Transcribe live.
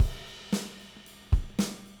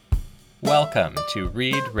Welcome to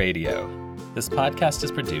Read Radio. This podcast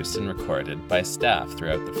is produced and recorded by staff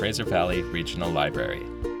throughout the Fraser Valley Regional Library.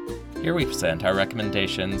 Here we present our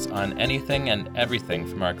recommendations on anything and everything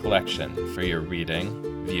from our collection for your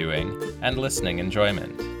reading, viewing, and listening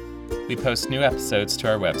enjoyment. We post new episodes to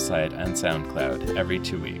our website and SoundCloud every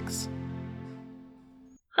 2 weeks.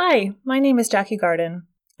 Hi, my name is Jackie Garden.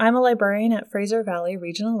 I'm a librarian at Fraser Valley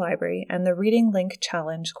Regional Library and the Reading Link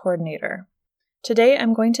Challenge coordinator. Today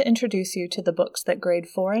I'm going to introduce you to the books that grade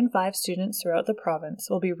 4 and 5 students throughout the province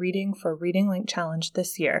will be reading for Reading Link Challenge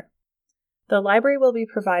this year. The library will be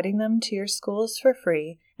providing them to your schools for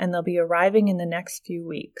free, and they'll be arriving in the next few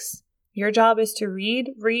weeks. Your job is to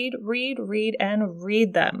read, and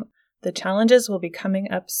read them. The challenges will be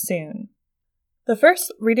coming up soon. The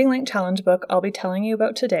first Reading Link Challenge book I'll be telling you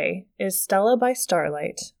about today is Stella by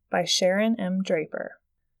Starlight by Sharon M. Draper.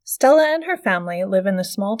 Stella and her family live in the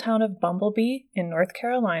small town of Bumblebee in North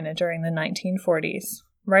Carolina during the 1940s,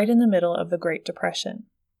 right in the middle of the Great Depression.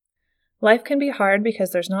 Life can be hard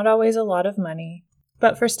because there's not always a lot of money,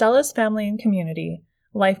 but for Stella's family and community,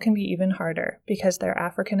 life can be even harder because they're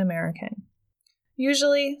African American.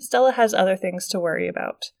 Usually, Stella has other things to worry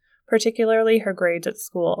about, particularly her grades at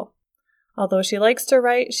school. Although she likes to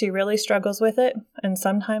write, she really struggles with it, and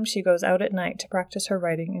sometimes she goes out at night to practice her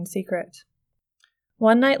writing in secret.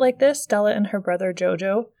 One night like this, Stella and her brother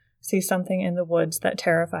Jojo see something in the woods that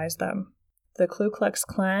terrifies them. The Ku Klux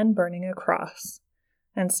Klan burning a cross.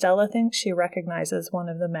 And Stella thinks she recognizes one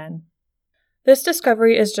of the men. This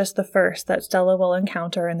discovery is just the first that Stella will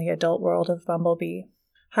encounter in the adult world of Bumblebee.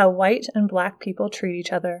 How white and black people treat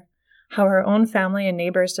each other. How her own family and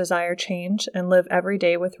neighbors desire change and live every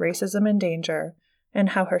day with racism and danger. And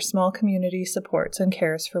how her small community supports and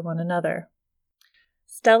cares for one another.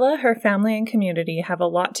 Stella, her family, and community have a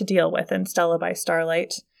lot to deal with in Stella by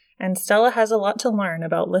Starlight, and Stella has a lot to learn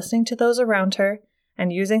about listening to those around her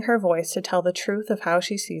and using her voice to tell the truth of how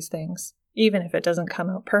she sees things, even if it doesn't come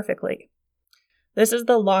out perfectly. This is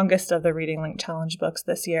the longest of the Reading Link Challenge books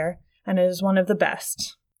this year, and it is one of the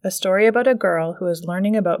best. A story about a girl who is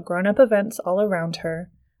learning about grown-up events all around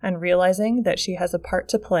her and realizing that she has a part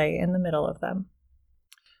to play in the middle of them.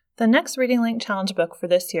 The next Reading Link Challenge book for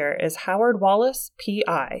this year is Howard Wallace,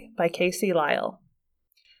 P.I. by Casey Lyle.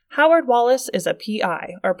 Howard Wallace is a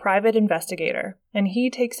P.I., or private investigator, and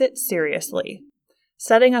he takes it seriously.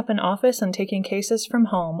 Setting up an office and taking cases from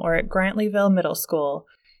home or at Grantleyville Middle School,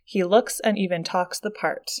 he looks and even talks the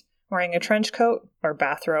part, wearing a trench coat, or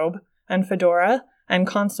bathrobe, and fedora, and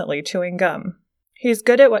constantly chewing gum. He's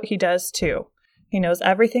good at what he does, too. He knows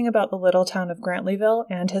everything about the little town of Grantleyville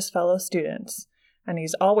and his fellow students. And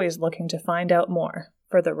he's always looking to find out more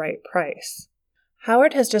for the right price.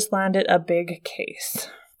 Howard has just landed a big case,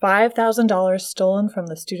 $5,000 stolen from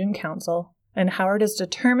the student council, and Howard is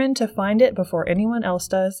determined to find it before anyone else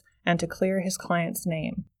does and to clear his client's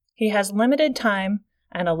name. He has limited time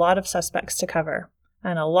and a lot of suspects to cover,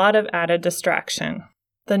 and a lot of added distraction.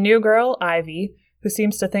 The new girl, Ivy, who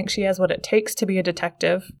seems to think she has what it takes to be a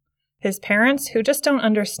detective, his parents, who just don't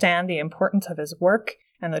understand the importance of his work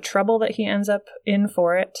and the trouble that he ends up in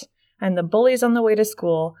for it, and the bullies on the way to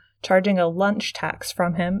school charging a lunch tax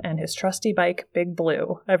from him and his trusty bike, Big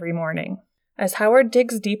Blue, every morning. As Howard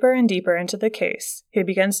digs deeper and deeper into the case, he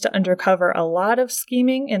begins to uncover a lot of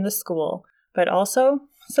scheming in the school, but also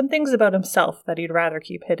some things about himself that he'd rather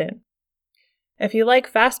keep hidden. If you like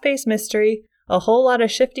fast-paced mystery, a whole lot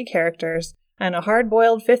of shifty characters, and a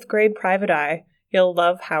hard-boiled 5th grade private eye, you'll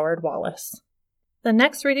love Howard Wallace. The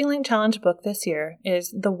next Reading Link Challenge book this year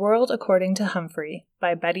is The World According to Humphrey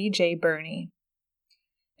by Betty J. Burney.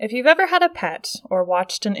 If you've ever had a pet or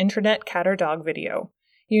watched an internet cat or dog video,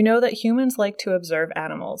 you know that humans like to observe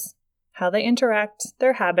animals, how they interact,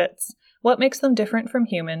 their habits, what makes them different from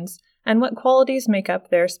humans, and what qualities make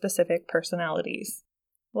up their specific personalities.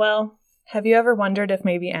 Well, have you ever wondered if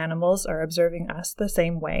maybe animals are observing us the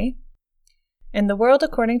same way? In The World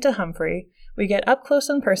According to Humphrey, we get up close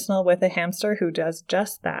and personal with a hamster who does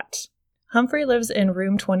just that. Humphrey lives in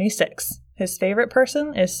room 26. His favorite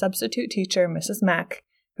person is substitute teacher Mrs. Mack,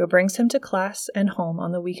 who brings him to class and home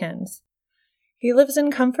on the weekends. He lives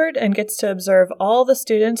in comfort and gets to observe all the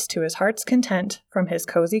students to his heart's content from his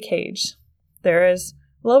cozy cage. There is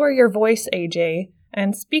Lower Your Voice, AJ,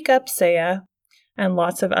 and Speak Up, Saya, and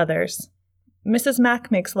lots of others. Mrs. Mack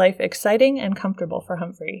makes life exciting and comfortable for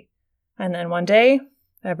Humphrey. And then one day,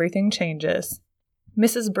 everything changes.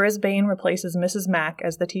 Mrs. Brisbane replaces Mrs. Mack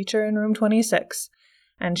as the teacher in room 26,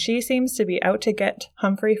 and she seems to be out to get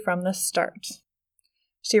Humphrey from the start.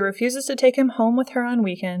 She refuses to take him home with her on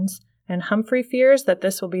weekends, and Humphrey fears that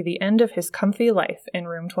this will be the end of his comfy life in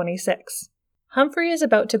room 26. Humphrey is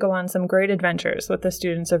about to go on some great adventures with the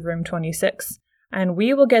students of Room 26, and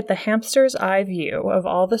we will get the hamster's eye view of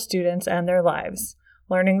all the students and their lives,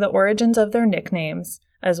 learning the origins of their nicknames,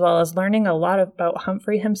 as well as learning a lot about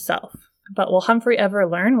Humphrey himself. But will Humphrey ever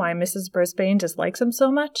learn why Mrs. Brisbane dislikes him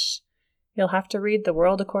so much? You'll have to read The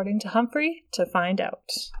World According to Humphrey to find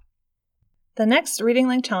out. The next Reading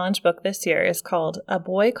Link Challenge book this year is called A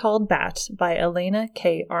Boy Called Bat by Elena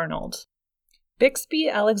K. Arnold. Bixby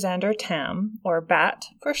Alexander Tam, or Bat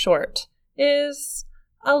for short, is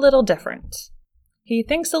a little different. He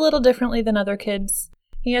thinks a little differently than other kids.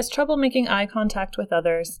 He has trouble making eye contact with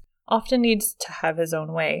others, often needs to have his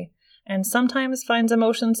own way, and sometimes finds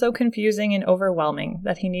emotions so confusing and overwhelming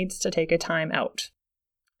that he needs to take a time out.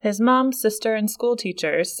 His mom, sister, and school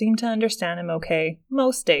teachers seem to understand him okay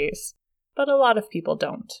most days, but a lot of people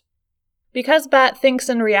don't. Because Bat thinks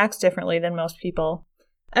and reacts differently than most people,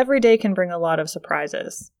 every day can bring a lot of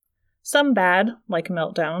surprises. Some bad, like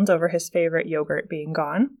meltdowns over his favorite yogurt being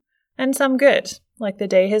gone, and some good, like the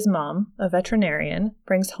day his mom, a veterinarian,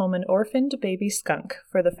 brings home an orphaned baby skunk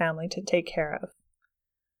for the family to take care of.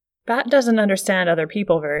 Bat doesn't understand other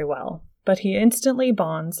people very well, but he instantly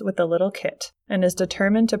bonds with the little kit and is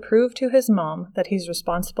determined to prove to his mom that he's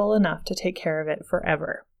responsible enough to take care of it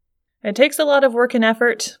forever. It takes a lot of work and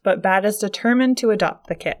effort, but Bat is determined to adopt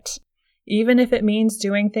the kit, even if it means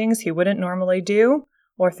doing things he wouldn't normally do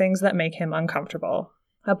or things that make him uncomfortable.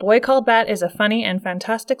 A Boy Called Bat is a funny and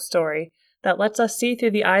fantastic story that lets us see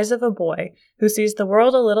through the eyes of a boy who sees the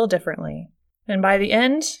world a little differently. And by the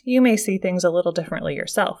end, you may see things a little differently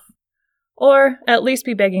yourself. Or at least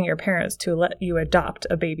be begging your parents to let you adopt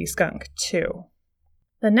a baby skunk, too.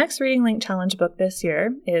 The next Reading Link Challenge book this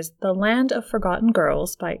year is The Land of Forgotten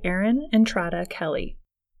Girls by Erin Entrada Kelly.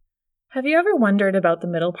 Have you ever wondered about the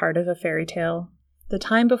middle part of a fairy tale? The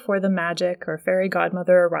time before the magic or fairy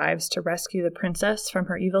godmother arrives to rescue the princess from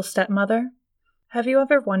her evil stepmother? Have you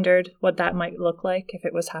ever wondered what that might look like if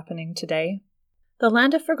it was happening today? The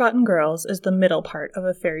Land of Forgotten Girls is the middle part of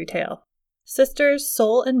a fairy tale. Sisters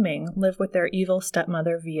Sol and Ming live with their evil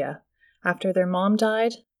stepmother Via. After their mom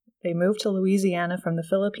died, they moved to Louisiana from the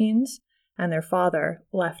Philippines, and their father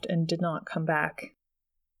left and did not come back.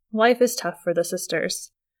 Life is tough for the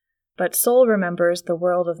sisters, but Sol remembers the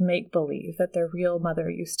world of make-believe that their real mother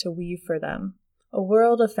used to weave for them. A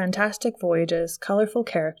world of fantastic voyages, colorful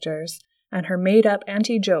characters, and her made-up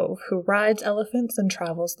Auntie Jove who rides elephants and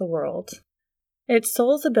travels the world. It's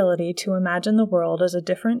Sol's ability to imagine the world as a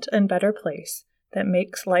different and better place that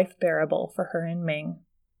makes life bearable for her and Ming.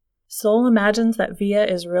 Sol imagines that Via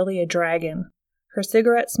is really a dragon, her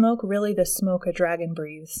cigarette smoke really the smoke a dragon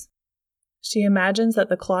breathes. She imagines that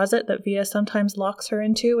the closet that Via sometimes locks her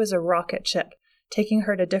into is a rocket ship, taking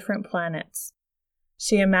her to different planets.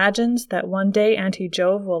 She imagines that one day Auntie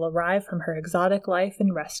Jove will arrive from her exotic life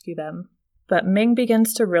and rescue them. But Ming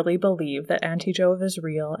begins to really believe that Auntie Jove is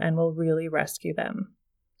real and will really rescue them.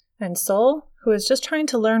 And Sol, who is just trying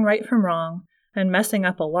to learn right from wrong and messing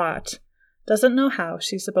up a lot, doesn't know how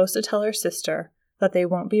she's supposed to tell her sister that they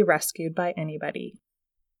won't be rescued by anybody.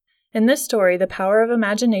 In this story, the power of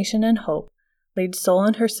imagination and hope leads Sol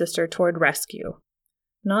and her sister toward rescue.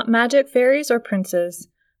 Not magic fairies or princes,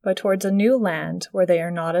 but towards a new land where they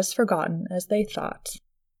are not as forgotten as they thought.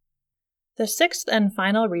 The sixth and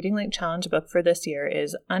final Reading Link Challenge book for this year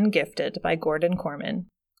is Ungifted by Gordon Corman,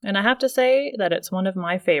 and I have to say that it's one of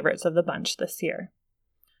my favorites of the bunch this year.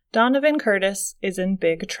 Donovan Curtis is in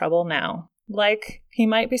big trouble now, like he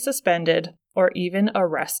might be suspended or even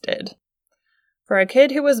arrested. For a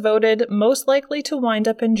kid who was voted most likely to wind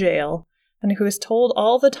up in jail and who is told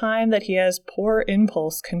all the time that he has poor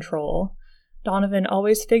impulse control, Donovan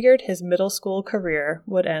always figured his middle school career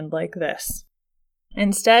would end like this.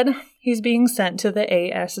 Instead, he's being sent to the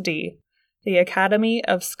ASD, the Academy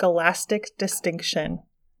of Scholastic Distinction.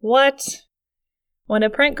 What? When a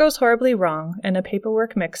prank goes horribly wrong and a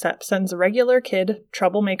paperwork mix-up sends regular kid,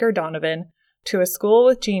 troublemaker Donovan to a school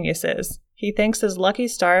with geniuses, he thanks his lucky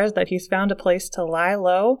stars that he's found a place to lie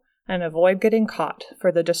low and avoid getting caught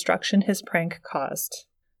for the destruction his prank caused.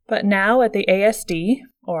 But now at the ASD,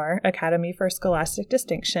 or Academy for Scholastic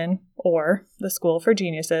Distinction, or the School for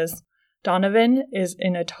Geniuses, Donovan is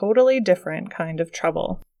in a totally different kind of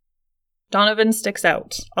trouble. Donovan sticks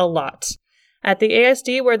out a lot. At the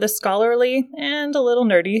ASD, where the scholarly and a little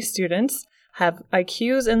nerdy students have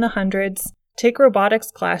IQs in the hundreds, take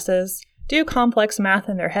robotics classes, do complex math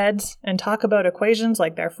in their heads, and talk about equations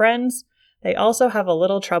like their friends, they also have a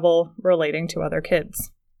little trouble relating to other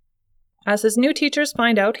kids. As his new teachers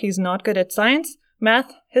find out he's not good at science,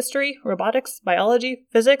 math, history, robotics, biology,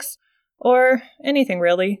 physics, or anything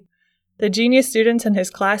really, The genius students in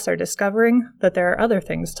his class are discovering that there are other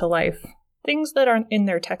things to life, things that aren't in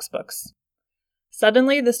their textbooks.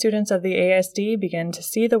 Suddenly, the students of the ASD begin to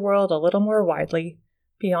see the world a little more widely,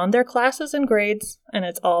 beyond their classes and grades, and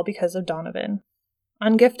it's all because of Donovan.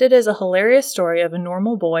 Ungifted is a hilarious story of a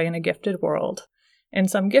normal boy in a gifted world, and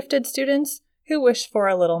some gifted students who wish for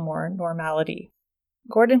a little more normality.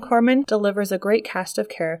 Gordon Korman delivers a great cast of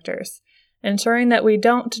characters, ensuring that we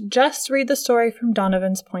don't just read the story from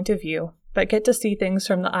Donovan's point of view, but get to see things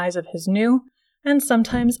from the eyes of his new and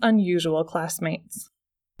sometimes unusual classmates.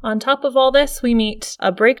 On top of all this, we meet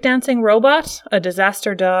a breakdancing robot, a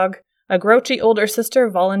disaster dog, a grouchy older sister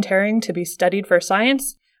volunteering to be studied for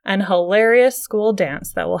science, and hilarious school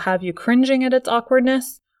dance that will have you cringing at its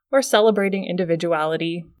awkwardness or celebrating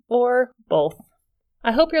individuality, or both.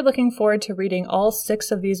 I hope you're looking forward to reading all 6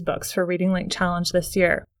 of these books for Reading Link Challenge this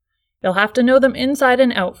year. You'll have to know them inside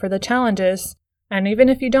and out for the challenges, and even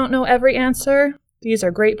if you don't know every answer, these are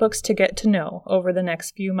great books to get to know over the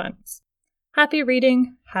next few months. Happy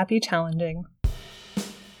reading, happy challenging.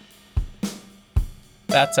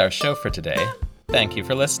 That's our show for today. Thank you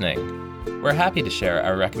for listening. We're happy to share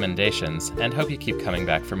our recommendations and hope you keep coming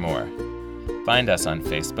back for more. Find us on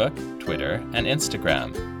Facebook, Twitter, and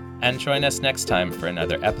Instagram, and join us next time for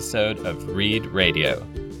another episode of Read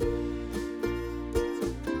Radio.